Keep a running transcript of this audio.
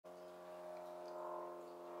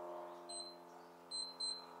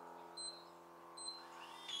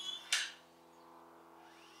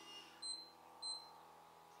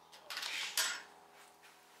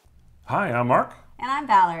Hi, I'm Mark. And I'm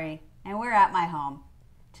Valerie, and we're at my home.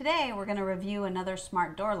 Today we're going to review another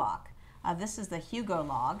smart door lock. This is the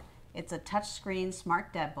Hugolog. It's a touchscreen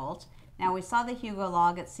smart deadbolt. Now we saw the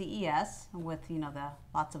Hugolog at CES with the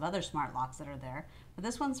lots of other smart locks that are there, but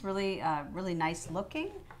this one's really really nice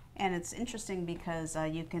looking, and it's interesting because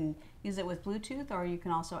you can use it with Bluetooth, or you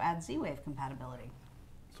can also add Z-Wave compatibility.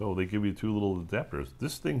 So they give you two little adapters.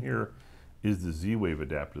 This thing here is the Z-Wave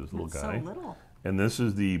adapter, this little guy. So little. And this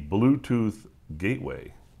is the Bluetooth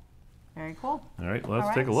gateway. Very cool. All right,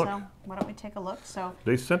 let's take a look. So why don't we take a look? So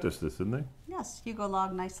they sent us this, didn't they? Yes,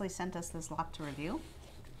 Hugolog nicely sent us this lock to review.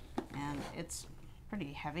 And it's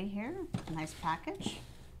pretty heavy here. Nice package.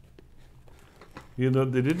 You know,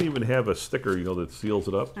 they didn't even have a sticker, that seals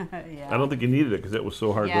it up. Yeah. I don't think you needed it because it was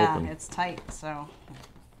so hard to open. Yeah, it's tight, so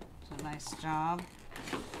it's a nice job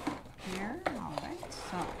here. All right,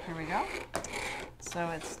 so here we go. So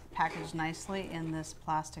it's packaged nicely in this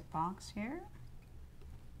plastic box here.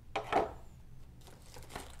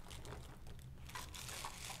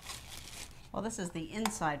 Well, this is the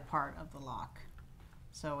inside part of the lock.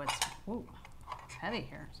 So it's heavy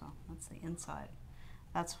here, so that's the inside.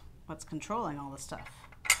 That's what's controlling all the stuff.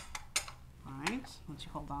 All right, once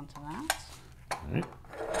you hold on to that. All right.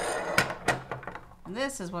 And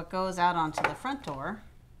this is what goes out onto the front door.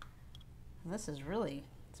 And this is really,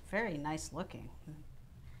 it's very nice looking.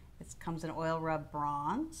 It comes in oil rub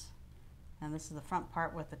bronze, and this is the front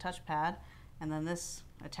part with the touchpad, and then this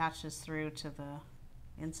attaches through to the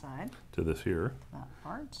inside. To this here. That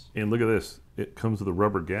part. And look at this. It comes with a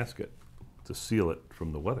rubber gasket to seal it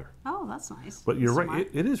from the weather. Oh, that's nice. But you're right,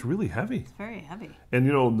 it is really heavy. It's very heavy. And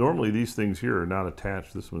normally these things here are not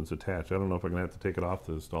attached. This one's attached. I don't know if I'm going to have to take it off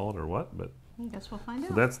to install it or what, but I guess we'll find out.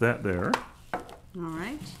 So that's that there. All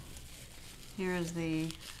right. Here is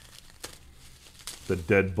the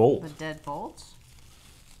deadbolt. The deadbolt.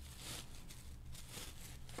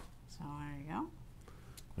 So there you go.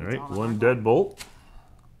 All right, one deadbolt.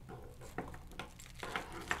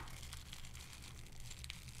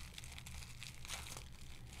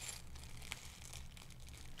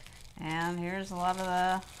 And here's a lot of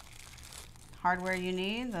the hardware you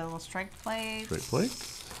need. The little strike plates. Strike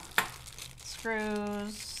plates.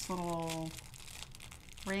 Screws, little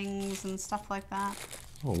rings and stuff like that.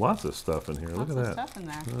 Oh, lots of stuff in here. Look at that. Lots of stuff in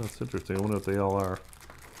there. Oh, that's interesting. I wonder what they all are.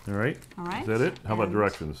 All right. All right. Is that it? How about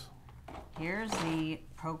directions? Here's the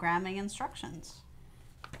programming instructions.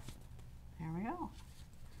 There we go.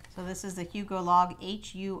 So this is the Hugolog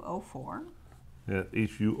HU04. Yeah,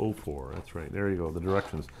 HU04. That's right. There you go. The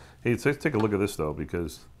directions. Hey, let's take a look at this though,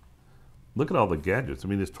 because look at all the gadgets. I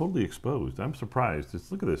mean, it's totally exposed. I'm surprised.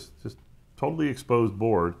 Look at this. Just totally exposed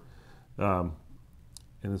board. And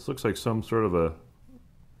this looks like some sort of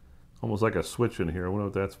almost like a switch in here. I wonder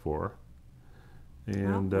what that's for.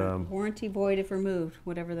 And warranty void if removed,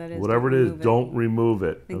 whatever that is. Whatever it is, don't remove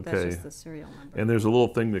it. I think that's just the serial number. And there's a little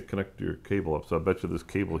thing to connect your cable up. So I bet you this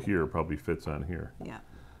cable here probably fits on here. Yeah.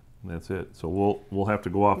 And that's it. So we'll have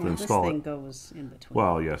to go off and install it. This thing goes in between.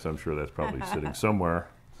 Well, yes, I'm sure that's probably sitting somewhere.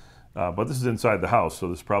 But this is inside the house, so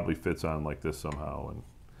this probably fits on like this somehow. And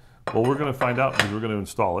well, we're going to find out because we're going to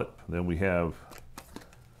install it. Then we have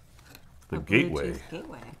the gateway.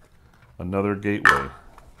 Another gateway.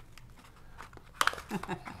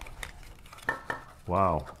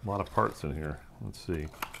 Wow, a lot of parts in here. Let's see.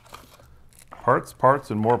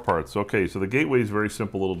 Parts, and more parts. Okay, so the gateway is a very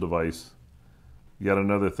simple little device. Yet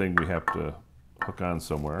another thing we have to hook on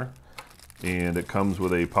somewhere. And it comes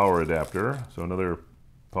with a power adapter. So another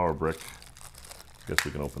power brick. Guess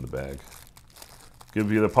we can open the bag. Give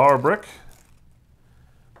you the power brick.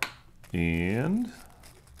 And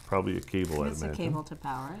probably a cable, I'd imagine. It's a cable to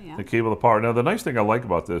power, yeah. The cable to power. Now, the nice thing I like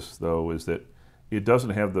about this, though, is that it doesn't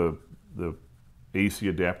have the AC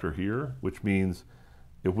adapter here, which means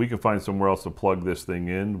if we can find somewhere else to plug this thing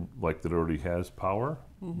in, like that already has power,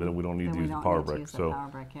 then we don't need to use the power brick.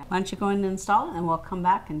 Why don't you go in and install it, and we'll come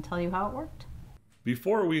back and tell you how it worked.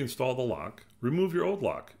 Before we install the lock, remove your old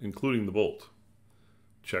lock, including the bolt.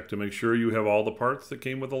 Check to make sure you have all the parts that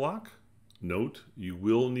came with the lock. Note, you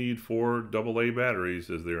will need 4 AA batteries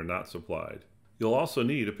as they are not supplied. You'll also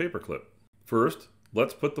need a paper clip. First,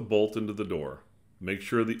 let's put the bolt into the door. Make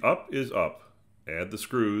sure the up is up. Add the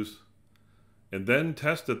screws. And then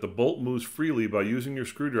test that the bolt moves freely by using your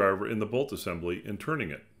screwdriver in the bolt assembly and turning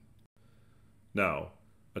it. Now,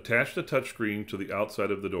 attach the touchscreen to the outside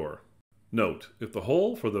of the door. Note, if the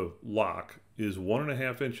hole for the lock is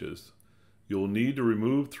 1.5 inches, you'll need to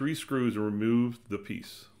remove 3 screws and remove the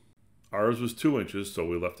piece. Ours was 2 inches, so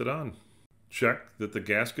we left it on. Check that the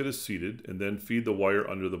gasket is seated and then feed the wire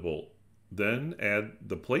under the bolt. Then add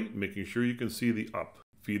the plate, making sure you can see the up.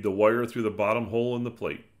 Feed the wire through the bottom hole in the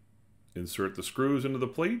plate. Insert the screws into the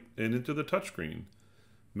plate and into the touchscreen.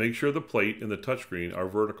 Make sure the plate and the touchscreen are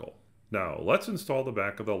vertical. Now let's install the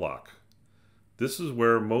back of the lock. This is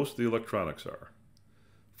where most of the electronics are.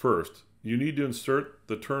 First, you need to insert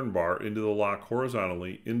the turn bar into the lock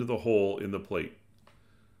horizontally into the hole in the plate.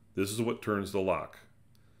 This is what turns the lock.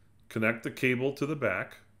 Connect the cable to the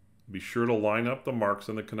back. Be sure to line up the marks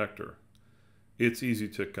on the connector. It's easy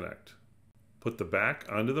to connect. Put the back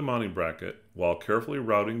onto the mounting bracket while carefully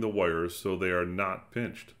routing the wires so they are not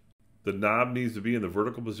pinched. The knob needs to be in the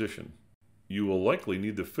vertical position. You will likely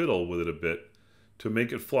need to fiddle with it a bit to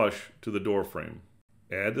make it flush to the door frame.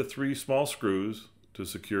 Add the 3 small screws to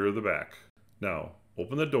secure the back. Now,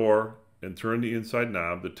 open the door and turn the inside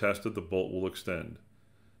knob to test that the bolt will extend.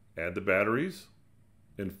 Add the batteries,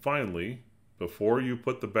 and finally, before you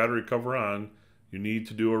put the battery cover on, you need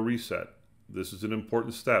to do a reset. This is an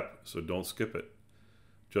important step, so don't skip it.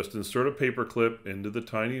 Just insert a paper clip into the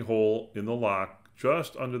tiny hole in the lock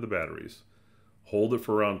just under the batteries. Hold it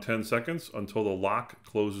for around 10 seconds until the lock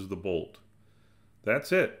closes the bolt.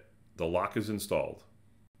 That's it. The lock is installed.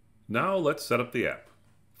 Now let's set up the app.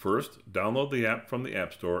 First, download the app from the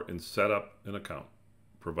App Store and set up an account.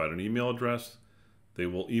 Provide an email address. They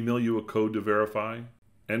will email you a code to verify.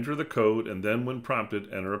 Enter the code and then when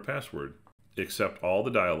prompted, enter a password. Accept all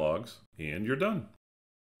the dialogues and you're done.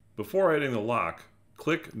 Before adding the lock,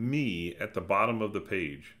 click Me at the bottom of the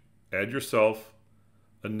page. Add yourself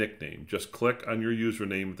a nickname. Just click on your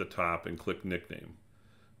username at the top and click Nickname.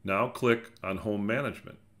 Now click on Home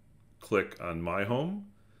Management. Click on My Home.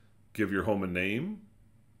 Give your home a name.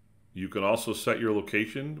 You can also set your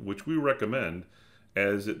location, which we recommend,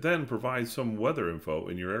 as it then provides some weather info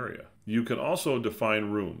in your area. You can also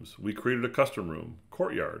define rooms. We created a custom room,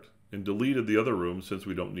 Courtyard, and deleted the other rooms since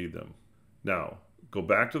we don't need them. Now, go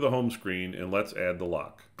back to the home screen and let's add the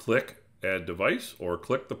lock. Click Add Device or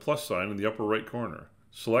click the plus sign in the upper right corner.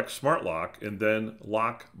 Select Smart Lock and then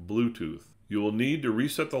Lock Bluetooth. You will need to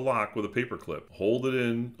reset the lock with a paper clip. Hold it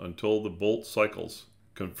in until the bolt cycles.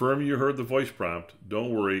 Confirm you heard the voice prompt.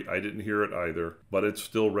 Don't worry, I didn't hear it either, but it's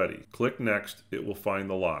still ready. Click Next, it will find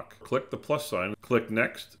the lock. Click the plus sign, click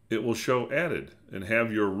Next, it will show Added and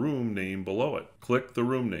have your room name below it. Click the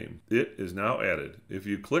room name. It is now added. If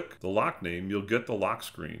you click the lock name, you'll get the lock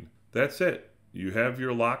screen. That's it. You have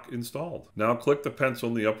your lock installed. Now click the pencil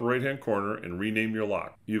in the upper right hand corner and rename your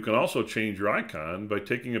lock. You can also change your icon by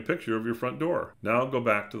taking a picture of your front door. Now go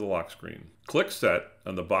back to the lock screen. Click Set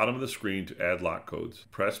on the bottom of the screen to add lock codes.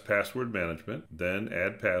 Press Password Management, then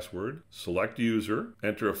Add Password. Select User,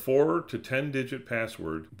 enter a 4 to 10 digit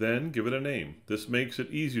password, then give it a name. This makes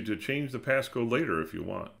it easy to change the passcode later if you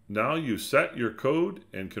want. Now you've set your code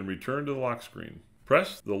and can return to the lock screen.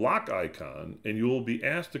 Press the lock icon and you will be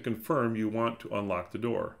asked to confirm you want to unlock the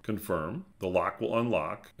door. Confirm, the lock will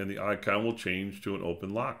unlock and the icon will change to an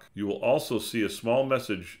open lock. You will also see a small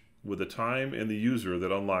message with the time and the user that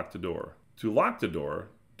unlocked the door. To lock the door,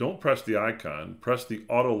 don't press the icon, press the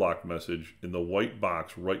Autolock message in the white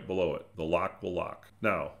box right below it. The lock will lock.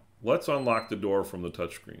 Now, let's unlock the door from the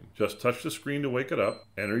touchscreen. Just touch the screen to wake it up,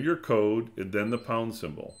 enter your code and then the pound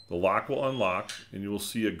symbol. The lock will unlock and you will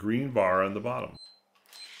see a green bar on the bottom.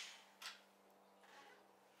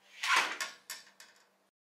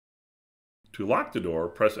 To lock the door,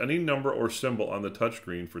 press any number or symbol on the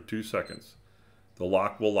touchscreen for 2 seconds. The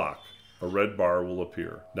lock will lock. A red bar will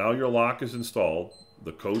appear. Now your lock is installed,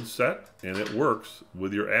 the code's set, and it works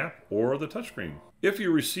with your app or the touchscreen. If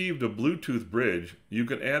you received a Bluetooth bridge, you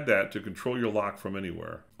can add that to control your lock from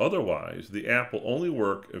anywhere. Otherwise, the app will only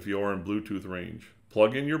work if you are in Bluetooth range.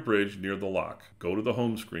 Plug in your bridge near the lock. Go to the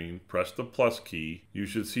home screen, press the plus key. You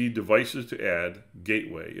should see Devices to Add,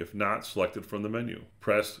 Gateway, if not, select it from the menu.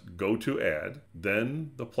 Press Go to Add,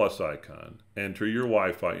 then the plus icon. Enter your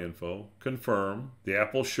Wi-Fi info, confirm. The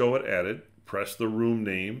app will show it added. Press the room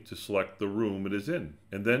name to select the room it is in,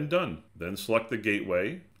 and then done. Then select the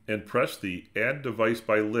gateway and press the Add Device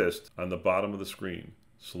by List on the bottom of the screen.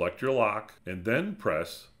 Select your lock and then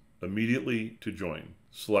press Immediately to join.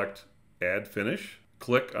 Select Add Finish.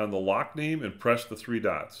 Click on the lock name and press the 3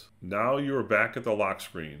 dots. Now you are back at the lock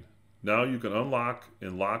screen. Now you can unlock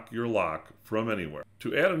and lock your lock from anywhere.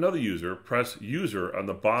 To add another user, press User on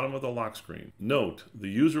the bottom of the lock screen. Note, the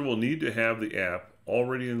user will need to have the app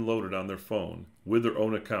already loaded on their phone with their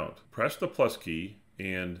own account. Press the plus key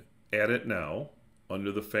and Add It Now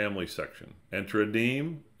under the Family section. Enter a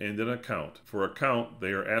name and an account. For account,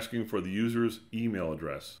 they are asking for the user's email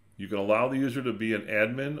address. You can allow the user to be an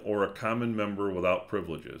admin or a common member without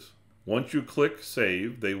privileges. Once you click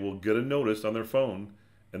Save, they will get a notice on their phone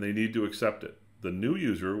and they need to accept it. the new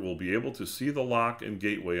user will be able to see the lock and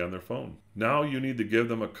gateway on their phone. Now you need to give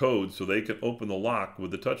them a code so they can open the lock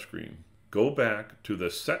with the touchscreen. Go back to the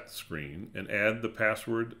set screen and add the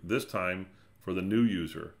password, this time for the new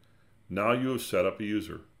user. Now you have set up a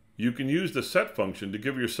user. You can use the set function to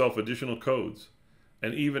give yourself additional codes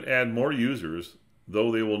and even add more users,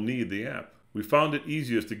 though they will need the app. We found it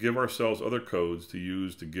easiest to give ourselves other codes to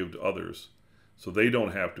use to give to others, so they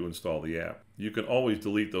don't have to install the app. You can always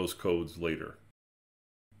delete those codes later.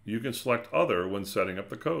 You can select Other when setting up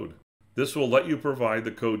the code. This will let you provide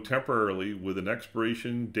the code temporarily with an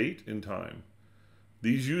expiration date and time.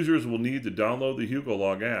 These users will need to download the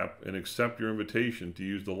Hugolog app and accept your invitation to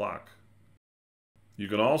use the lock. You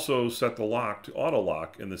can also set the lock to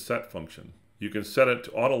Autolock in the Set function. You can set it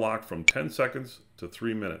to Autolock from 10 seconds to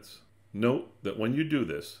 3 minutes. Note that when you do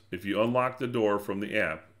this, if you unlock the door from the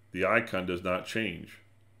app, the icon does not change,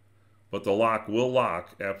 but the lock will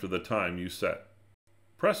lock after the time you set.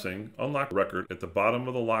 Pressing Unlock Record at the bottom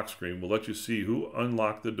of the lock screen will let you see who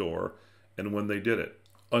unlocked the door and when they did it.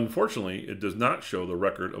 Unfortunately, it does not show the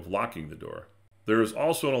record of locking the door. There is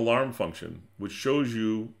also an alarm function which shows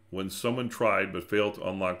you when someone tried but failed to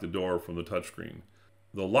unlock the door from the touchscreen.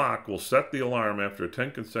 The lock will set the alarm after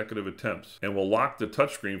 10 consecutive attempts and will lock the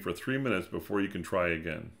touchscreen for 3 minutes before you can try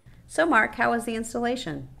again. So Mark, how was the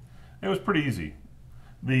installation? It was pretty easy.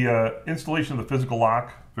 The installation of the physical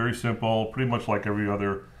lock, very simple, pretty much like every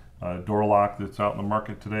other door lock that's out in the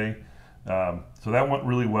market today. So that went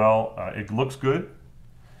really well. It looks good,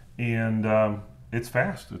 and it's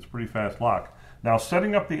fast. It's a pretty fast lock. Now,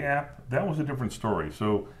 setting up the app, that was a different story.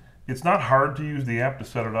 So it's not hard to use the app to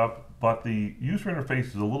set it up, but the user interface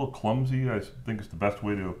is a little clumsy. I think it's the best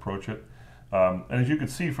way to approach it. And as you can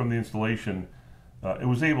see from the installation, it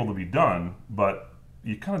was able to be done, but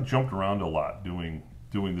you kind of jumped around a lot doing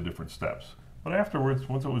the different steps. But afterwards,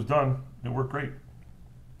 once it was done, it worked great.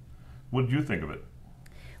 What did you think of it?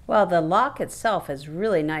 Well, the lock itself is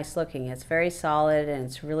really nice looking. It's very solid, and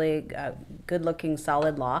it's really a good looking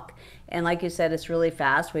solid lock. And like you said, it's really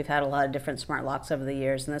fast. We've had a lot of different smart locks over the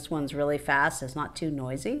years, and this one's really fast. It's not too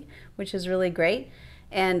noisy, which is really great.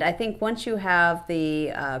 And I think once you have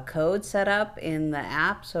the code set up in the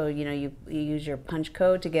app, so you use your punch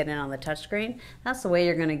code to get in on the touchscreen, that's the way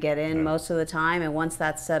you're going to get in most of the time. And once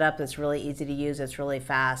that's set up, it's really easy to use, it's really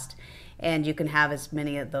fast, and you can have as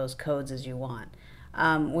many of those codes as you want.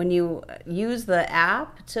 When you use the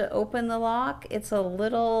app to open the lock, it's a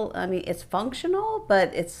little, it's functional,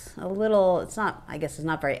 but it's not, I guess it's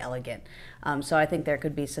not very elegant. So I think there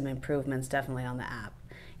could be some improvements definitely on the app.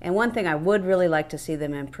 And one thing I would really like to see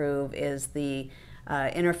them improve is the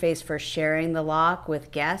interface for sharing the lock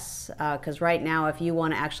with guests, because right now if you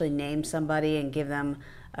want to actually name somebody and give them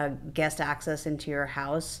guest access into your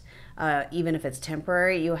house, even if it's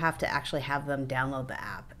temporary, you have to actually have them download the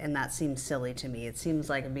app, and that seems silly to me. It seems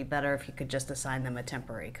like it'd be better if you could just assign them a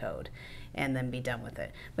temporary code and then be done with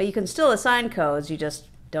it. But you can still assign codes, you just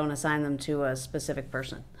don't assign them to a specific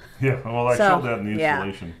person. Yeah, well, I showed that in the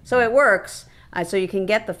installation. Yeah. So it works. So you can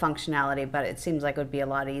get the functionality, but it seems like it would be a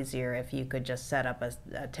lot easier if you could just set up a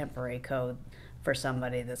temporary code for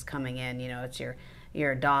somebody that's coming in. It's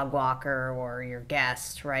your dog walker or your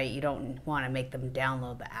guest, right? You don't want to make them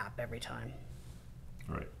download the app every time.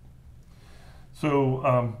 Right.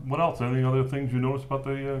 So what else? Any other things you noticed about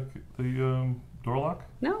the door lock?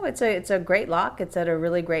 No, it's a great lock. It's at a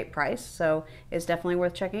really great price, so it's definitely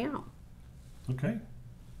worth checking out. Okay.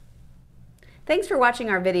 Thanks for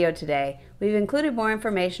watching our video today. We've included more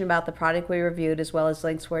information about the product we reviewed as well as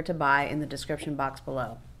links where to buy in the description box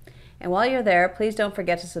below. And while you're there, please don't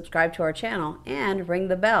forget to subscribe to our channel and ring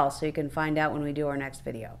the bell so you can find out when we do our next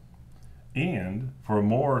video. And for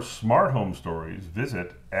more smart home stories,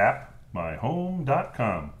 visit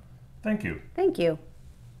appmyhome.com. Thank you. Thank you.